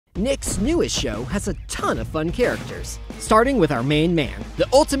Nick's newest show has a ton of fun characters, starting with our main man, the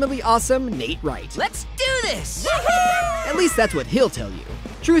ultimately awesome Nate Wright. Let's do this! At least that's what he'll tell you.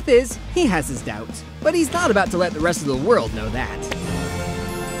 Truth is, he has his doubts, but he's not about to let the rest of the world know that.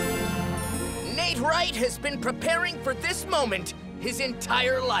 Nate Wright has been preparing for this moment his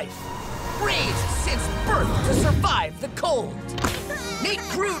entire life. Raised since birth to survive the cold. Nate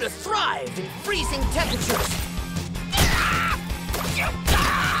grew to thrive in freezing temperatures.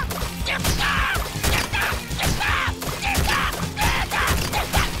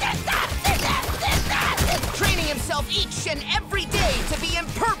 Training himself each and every day to be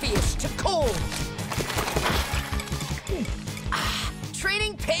impervious to cold.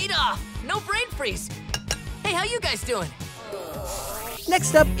 Training paid off. No brain freeze. Hey, how you guys doing?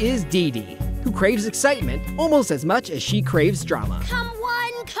 Next up is Dee Dee, who craves excitement almost as much as she craves drama. Come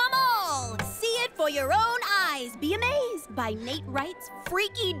one, come all. See it for your own eyes. Be amazed by Nate Wright's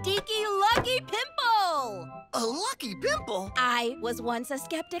freaky deaky lucky pimple. A lucky pimple? I was once a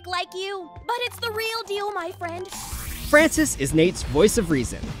skeptic like you, but it's the real deal, my friend. Francis is Nate's voice of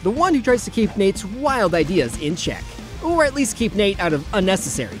reason, the one who tries to keep Nate's wild ideas in check, or at least keep Nate out of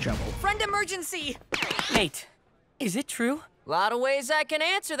unnecessary trouble. Friend emergency! Nate, is it true? Lot of ways I can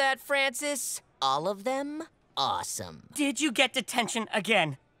answer that, Francis. All of them awesome. Did you get detention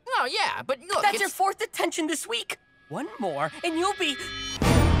again? Oh, yeah, but look, That's your 4th detention this week. One more, and you'll be...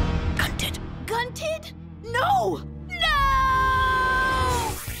 gunted. Gunted? No!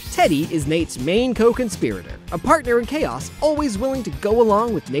 No! Teddy is Nate's main co-conspirator, a partner in chaos always willing to go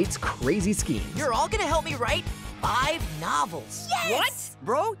along with Nate's crazy schemes. You're all gonna help me write 5 novels. Yes! What?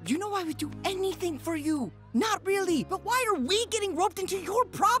 Bro, you know I would do anything for you. Not really, but why are we getting roped into your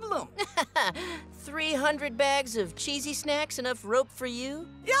problem? 300 bags of cheesy snacks, enough rope for you?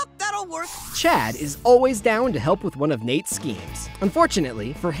 Yep, that'll work. Chad is always down to help with one of Nate's schemes.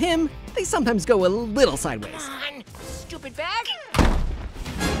 Unfortunately, for him, they sometimes go a little sideways. Come on, stupid bag.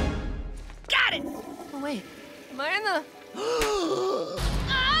 Got it! Oh, wait. Am I in the...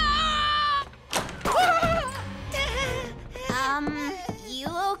 You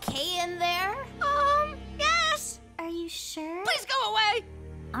okay in there? Yes! Are you sure? Please go away!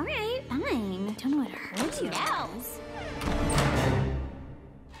 All right, fine. Don't want to hurt you now.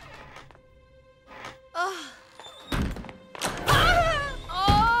 Oh,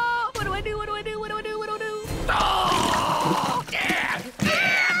 what do I do? What do I do? What do I do? What do I do? Oh! Dad!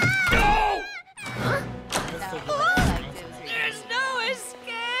 No! There's no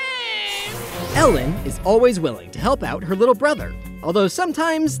escape! Ellen is always willing to help out her little brother, although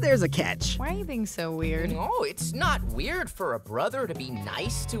sometimes there's a catch. Why are you being so weird? No, it's not weird for a brother to be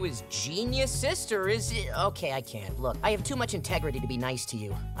nice to his genius sister, is it? Okay, I can't. Look, I have too much integrity to be nice to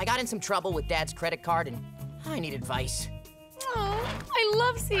you. I got in some trouble with Dad's credit card and I need advice. Oh, I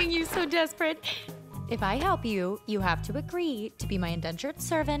love seeing you so desperate. If I help you, you have to agree to be my indentured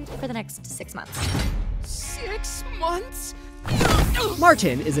servant for the next 6 months. 6 months?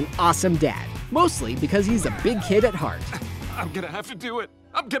 Martin is an awesome dad, mostly because he's a big kid at heart. I'm gonna have to do it.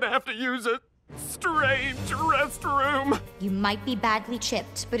 I'm gonna have to use it. Strange restroom. You might be badly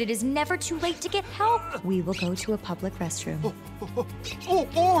chipped, but it is never too late to get help. We will go to a public restroom.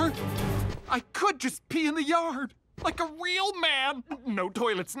 Or I could just pee in the yard. Like a real man. No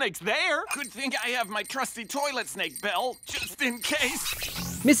toilet snakes there. Good thing I have my trusty toilet snake bell, just in case.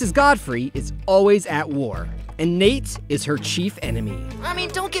 Mrs. Godfrey is always at war, and Nate is her chief enemy. I mean,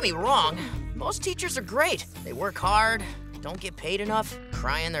 don't get me wrong. Most teachers are great. They work hard, don't get paid enough,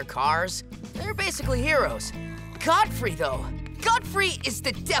 cry in their cars. They're basically heroes. Godfrey, though. Godfrey is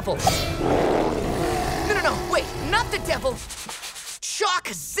the devil. No, wait, not the devil.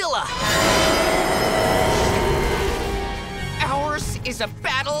 Shockzilla. Ours is a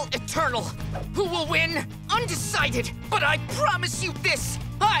battle eternal. Who will win? Undecided. But I promise you this,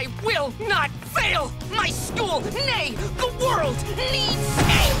 I will not fail. My school, nay, the world needs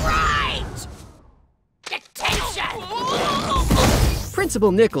a right. Detention!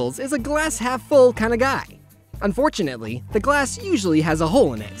 Principal Nichols is a glass half full kind of guy. Unfortunately, the glass usually has a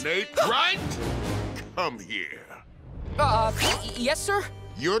hole in it. Nate Wright, come here. Yes, sir?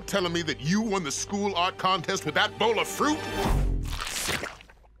 You're telling me that you won the school art contest with that bowl of fruit?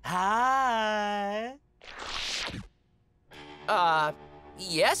 Hi.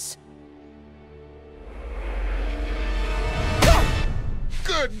 Yes?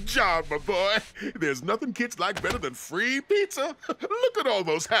 Good job, my boy. There's nothing kids like better than free pizza. Look at all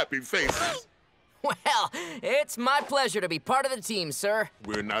those happy faces. Well, it's my pleasure to be part of the team, sir.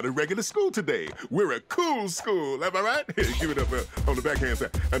 We're not a regular school today. We're a cool school. Am I right? Give it up on the backhand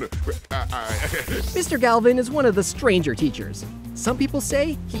side. Mr. Galvin is one of the stranger teachers. Some people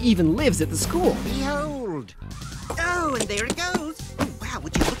say he even lives at the school. Behold. Oh, and there it goes. Oh, wow,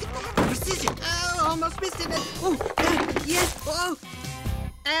 would you look at that? Precision. Oh, almost missed it. Oh, yes. Oh.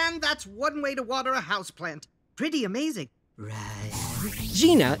 And that's one way to water a houseplant. Pretty amazing. Right.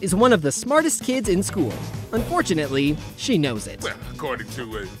 Gina is one of the smartest kids in school. Unfortunately, she knows it. Well, according to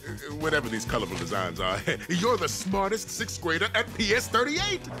whatever these colorful designs are, you're the smartest 6th grader at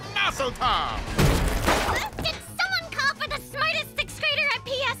PS38. Mazel tov! Did someone call for the smartest 6th grader at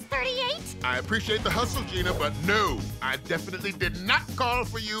PS38? I appreciate the hustle, Gina, but no, I definitely did not call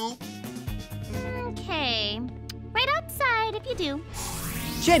for you. Okay. Right outside if you do.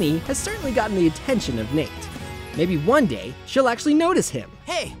 Jenny has certainly gotten the attention of Nate. Maybe one day, she'll actually notice him.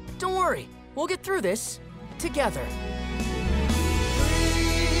 Hey, don't worry. We'll get through this together.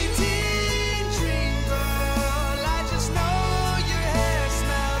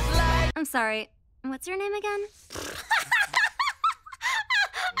 I'm sorry. What's your name again?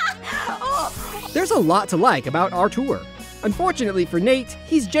 There's a lot to like about Artur. Unfortunately for Nate,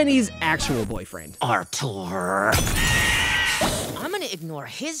 he's Jenny's actual boyfriend. Artur. I'm gonna ignore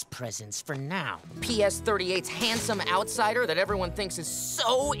his presence for now. PS38's handsome outsider that everyone thinks is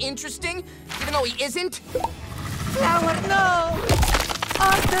so interesting, even though he isn't. Flower, no!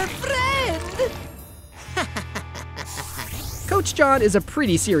 Arthur, friend! Coach John is a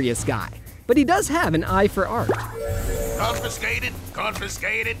pretty serious guy, but he does have an eye for art. Confiscated,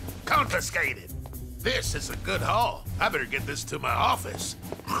 confiscated, confiscated. This is a good haul. I better get this to my office.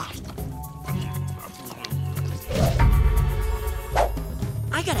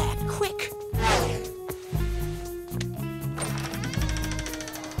 I gotta act quick.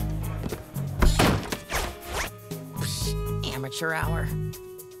 Amateur hour.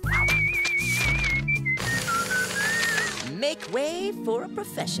 Make way for a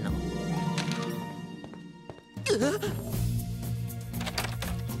professional.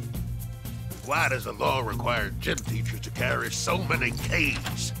 Why does the law require gym teachers to carry so many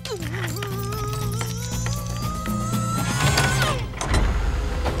K's?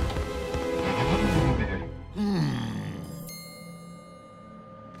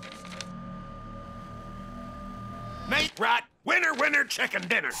 Nate Rot, winner, winner, chicken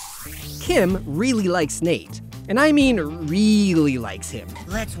dinner. Kim really likes Nate, and I mean really likes him.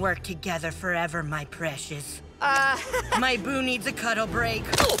 Let's work together forever, my precious. My boo needs a cuddle break.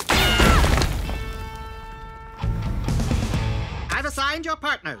 I've assigned your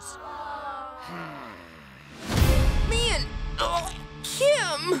partners. Me and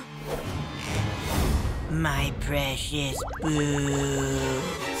Kim. My precious boo.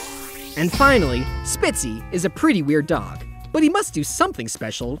 And finally, Spitzy is a pretty weird dog, but he must do something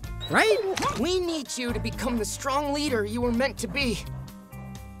special, right? We need you to become the strong leader you were meant to be.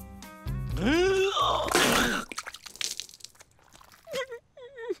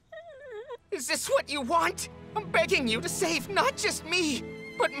 Is this what you want? I'm begging you to save not just me,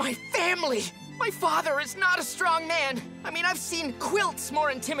 but my family. My father is not a strong man. I mean, I've seen quilts more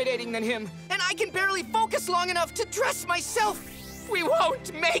intimidating than him, and I can barely focus long enough to dress myself. We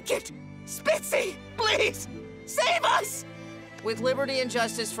won't make it. Spitzy, please, save us! With liberty and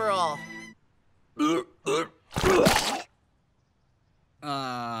justice for all.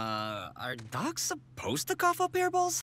 Are dogs supposed to cough up hairballs?